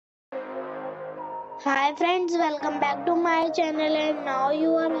Hi friends, welcome back to my channel and now you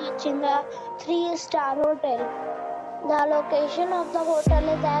are watching a 3-star hotel. The location of the hotel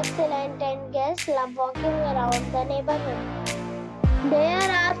is excellent and guests love walking around the neighborhood.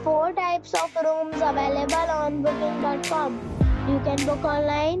 There are 4 types of rooms available on booking.com. You can book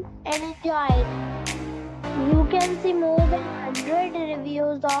online and enjoy it. You can see more than 100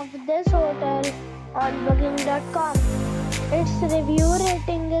 reviews of this hotel on booking.com. Its review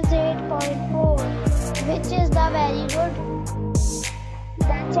rating is 8.4, which is the very good.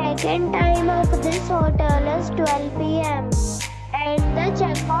 The check-in time of this hotel is 12 p.m. and the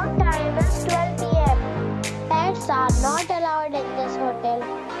check-out time is 12 p.m. Pets are not allowed in this hotel.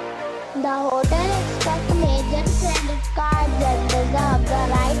 The hotel accepts major credit cards and reserves the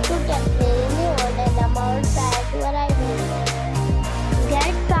right to temporarily hold an amount prior to arrival.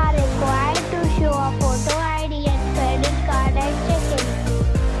 Guests are required to show a photo ID and credit card at check-in.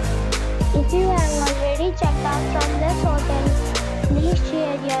 If you have already checked out from this hotel, please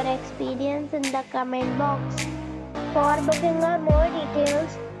share your experience in the comment box. For booking or more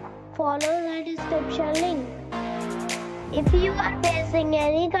details, follow the description link. If you are facing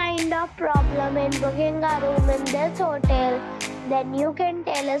any kind of problem in booking a room in this hotel, then you can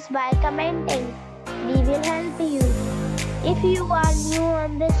tell us by commenting. We will help you. If you are new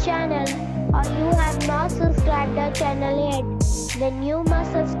on this channel or you have not subscribed our channel yet, then you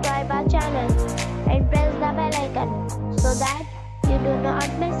must subscribe our channel and press the bell icon so that you do not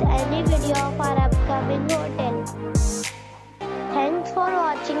miss any video of our upcoming hotel. Thanks for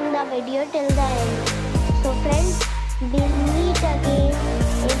watching the video till the end. So friends, we'll meet again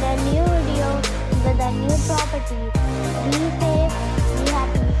in a new video with a new property. Be safe.